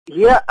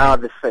Here are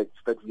the facts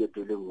that we are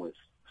dealing with.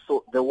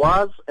 So there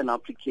was an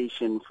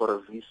application for a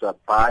visa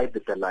by the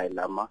Dalai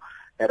Lama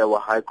at our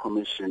High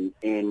Commission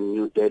in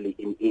New Delhi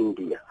in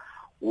India.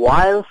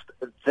 Whilst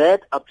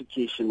that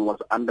application was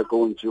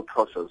undergoing due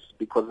process,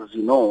 because as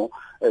you know,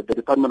 the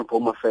Department of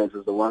Home Affairs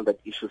is the one that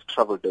issues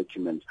travel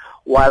documents.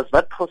 Whilst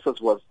that process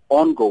was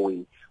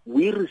ongoing,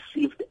 we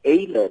received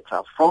a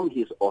letter from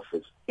his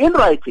office, in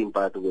writing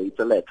by the way, it's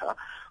a letter,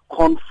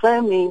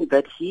 confirming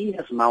that he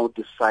has now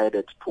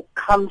decided to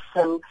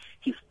cancel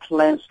his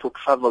plans to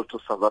travel to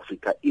South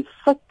Africa,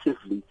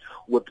 effectively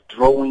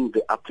withdrawing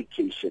the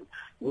application.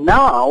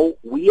 Now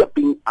we are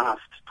being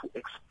asked to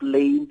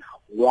explain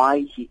why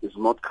he is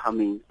not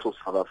coming to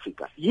South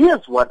Africa.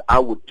 Here's what I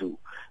would do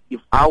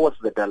if I was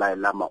the Dalai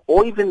Lama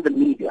or even the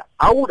media.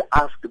 I would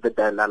ask the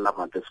Dalai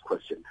Lama this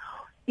question.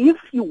 If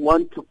you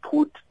want to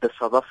put the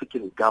South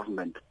African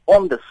government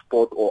on the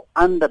spot or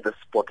under the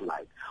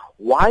spotlight,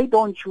 why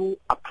don't you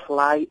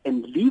apply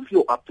and leave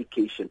your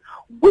application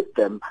with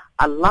them,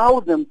 allow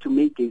them to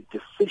make a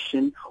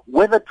decision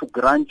whether to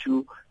grant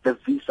you the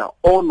visa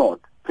or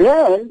not?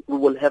 Then we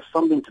will have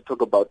something to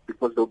talk about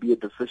because there will be a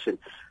decision.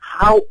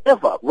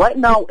 However, right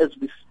now as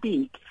we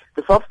speak,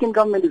 the South African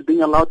government is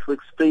being allowed to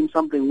explain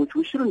something which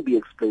we shouldn't be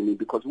explaining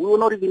because we were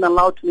not even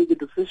allowed to make a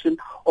decision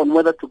on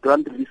whether to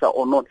grant the visa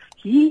or not.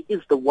 He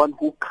is the one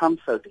who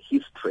cancelled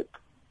his trip.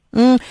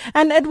 And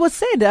it was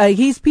said,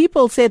 his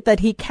people said that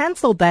he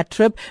cancelled that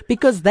trip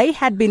because they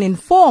had been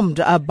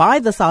informed by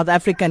the South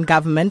African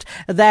government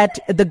that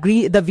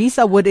the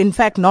visa would in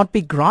fact not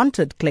be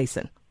granted,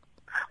 Clayson.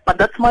 But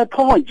that's my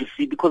point, you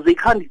see, because they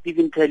can't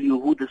even tell you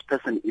who this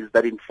person is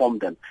that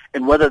informed them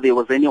and whether there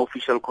was any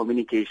official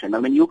communication. I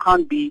mean, you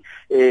can't be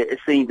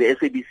saying the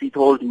SABC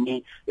told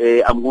me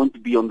I'm going to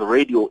be on the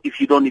radio if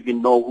you don't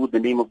even know who the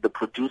name of the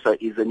producer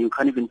is and you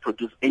can't even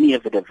produce any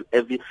evidence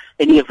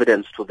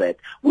to that.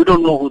 We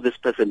don't know who this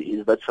person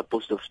is that's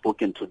supposed to have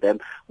spoken to them.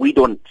 We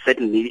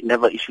certainly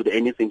never issued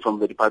anything from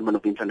the Department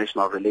of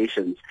International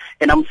Relations.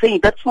 And I'm saying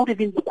that's not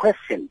even the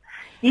question.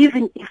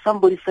 Even if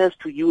somebody says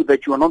to you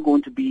that you are not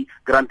going to be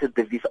granted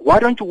the visa, why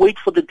don't you wait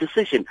for the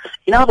decision?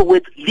 In other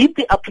words, leave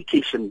the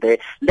application there.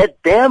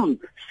 Let them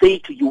say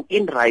to you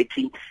in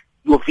writing,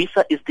 your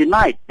visa is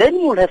denied. Then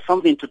you'll have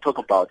something to talk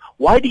about.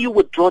 Why do you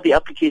withdraw the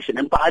application?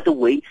 And by the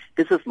way,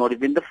 this is not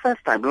even the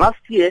first time. Last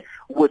year,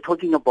 we were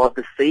talking about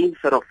the same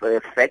set of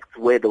facts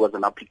where there was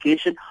an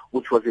application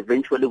which was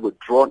eventually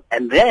withdrawn.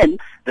 And then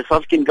the South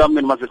African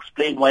government must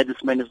explain why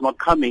this man is not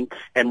coming.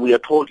 And we are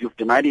told you've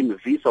denied him a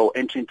visa or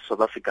entry into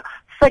South Africa.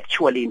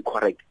 Factually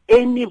incorrect.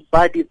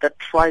 Anybody that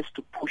tries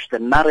to push the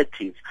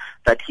narrative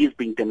that he's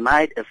being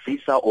denied a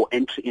visa or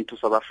entry into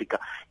South Africa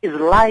is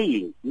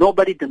lying.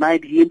 Nobody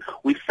denied him.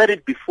 We've said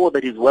it before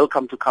that he's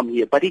welcome to come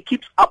here, but he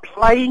keeps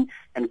applying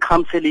and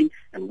cancelling,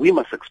 and we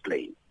must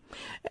explain.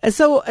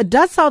 So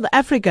does South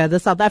Africa, the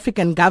South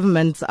African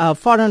government's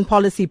foreign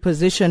policy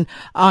position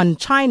on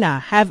China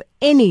have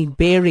any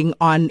bearing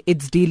on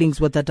its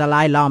dealings with the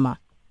Dalai Lama?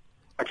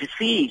 But you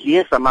see,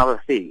 here's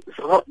another thing.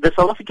 So the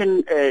South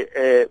African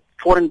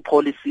foreign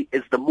policy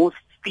is the most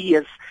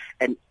fierce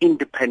and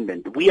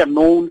independent. We are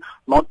known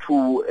not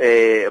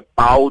to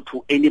bow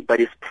to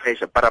anybody's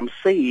pressure, but I'm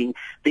saying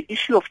the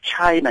issue of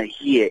China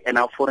here and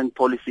our foreign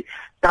policy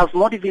does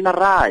not even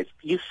arise.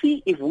 You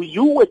see, if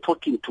you were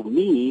talking to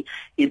me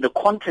in the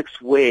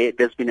context where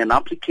there's been an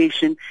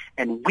application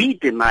and we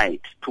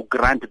denied to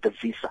grant the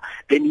visa,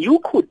 then you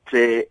could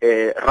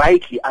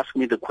rightly ask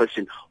me the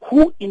question,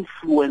 who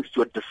influenced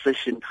your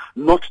decision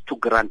not to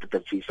grant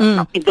the visa?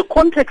 Now, in the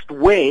context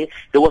where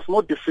there was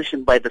no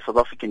decision by the South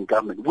African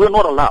government, we're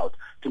not allowed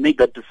to make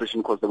that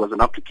decision because there was an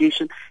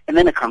application and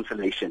then a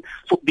cancellation.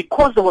 So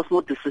because there was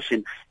no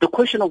decision, the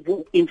question of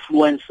who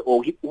influenced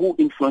or who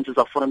influences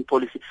our foreign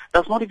policy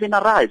does not even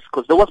arise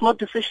because there was no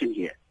decision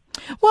here.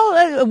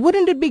 Well,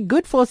 wouldn't it be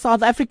good for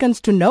South Africans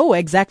to know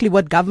exactly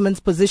what government's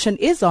position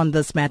is on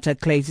this matter,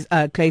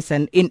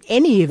 Clayson, in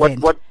any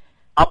event? What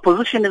our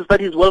position is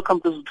that he's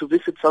welcome to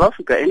visit South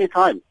Africa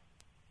anytime.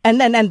 And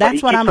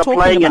that's what I'm talking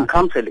about. Applying and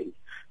cancelling.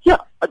 Yeah,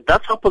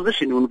 that's our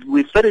position.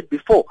 We've said it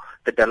before.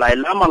 The Dalai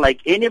Lama, like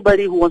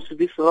anybody who wants to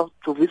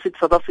visit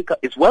South Africa,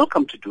 is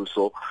welcome to do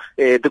so.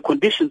 The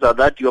conditions are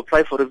that you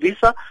apply for a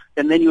visa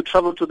and then you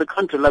travel to the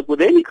country like with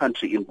any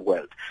country in the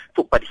world.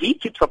 So, but he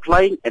keeps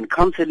applying and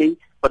cancelling,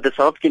 but the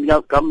South African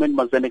government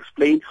must then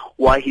explain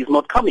why he's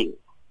not coming.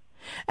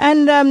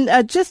 And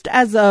just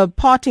as a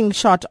parting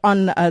shot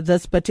on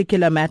this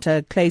particular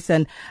matter,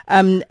 Clayson,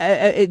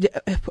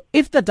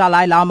 if the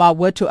Dalai Lama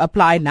were to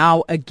apply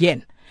now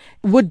again,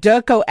 would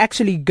DIRCO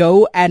actually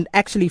go and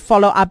actually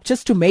follow up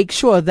just to make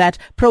sure that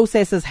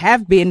processes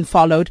have been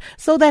followed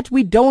so that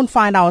we don't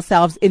find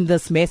ourselves in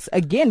this mess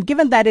again,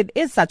 given that it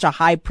is such a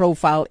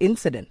high-profile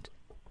incident?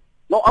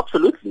 No,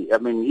 absolutely. I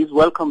mean, he's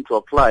welcome to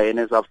apply. And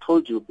as I've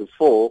told you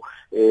before,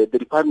 the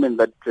department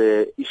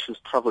that issues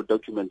travel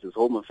documents is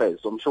Home Affairs.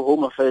 So I'm sure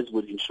Home Affairs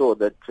will ensure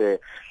that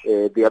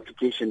the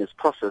application is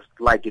processed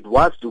like it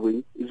was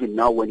doing even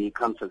now when he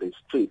cancelled his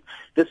trip.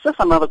 There's just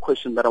another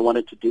question that I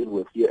wanted to deal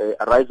with,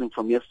 arising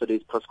from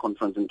yesterday's press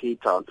conference in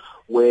Cape Town,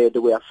 where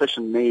there were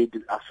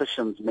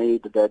assertions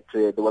made that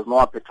there was no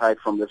appetite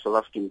from the South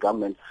African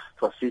government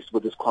to assist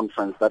with this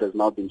conference that has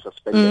now been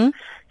suspended.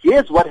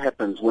 Here's what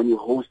happens when you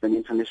host an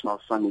international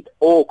summit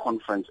or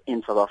conference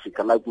in South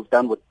Africa, like we've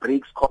done with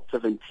BRICS,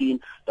 COP17,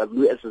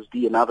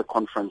 WSSD, and other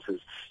conferences.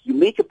 You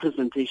make a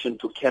presentation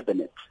to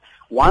cabinet.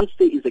 Once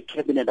there is a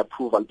cabinet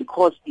approval,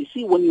 because you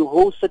see, when you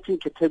host certain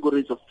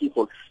categories of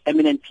people,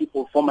 eminent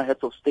people, former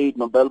heads of state,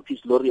 Nobel Peace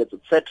laureates,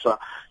 etc.,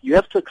 you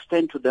have to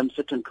extend to them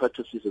certain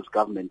courtesies as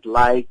government,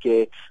 like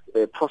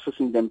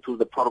processing them through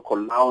the protocol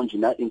lounge,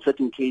 in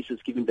certain cases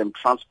giving them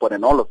transport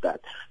and all of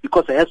that,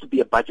 because there has to be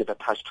a budget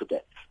attached to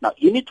that. Now,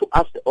 you need to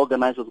ask the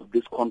organizers of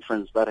this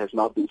conference that has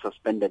now been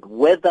suspended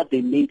whether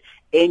they made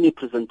any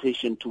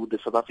presentation to the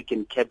South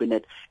African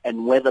cabinet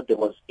and whether there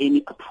was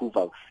any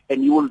approval.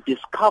 And you will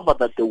discover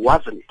that there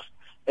wasn't.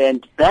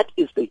 And that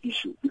is the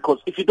issue, because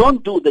if you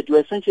don't do that,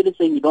 you're essentially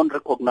saying you don't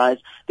recognize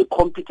the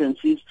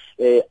competencies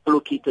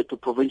allocated to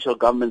provincial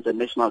governments and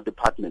national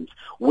departments,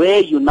 where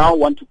you now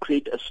want to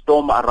create a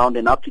storm around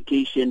an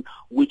application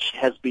which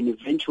has been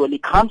eventually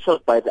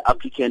cancelled by the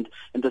applicant,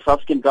 and the South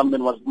African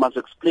government must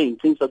explain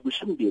things that we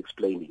shouldn't be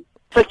explaining.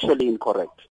 Factually incorrect.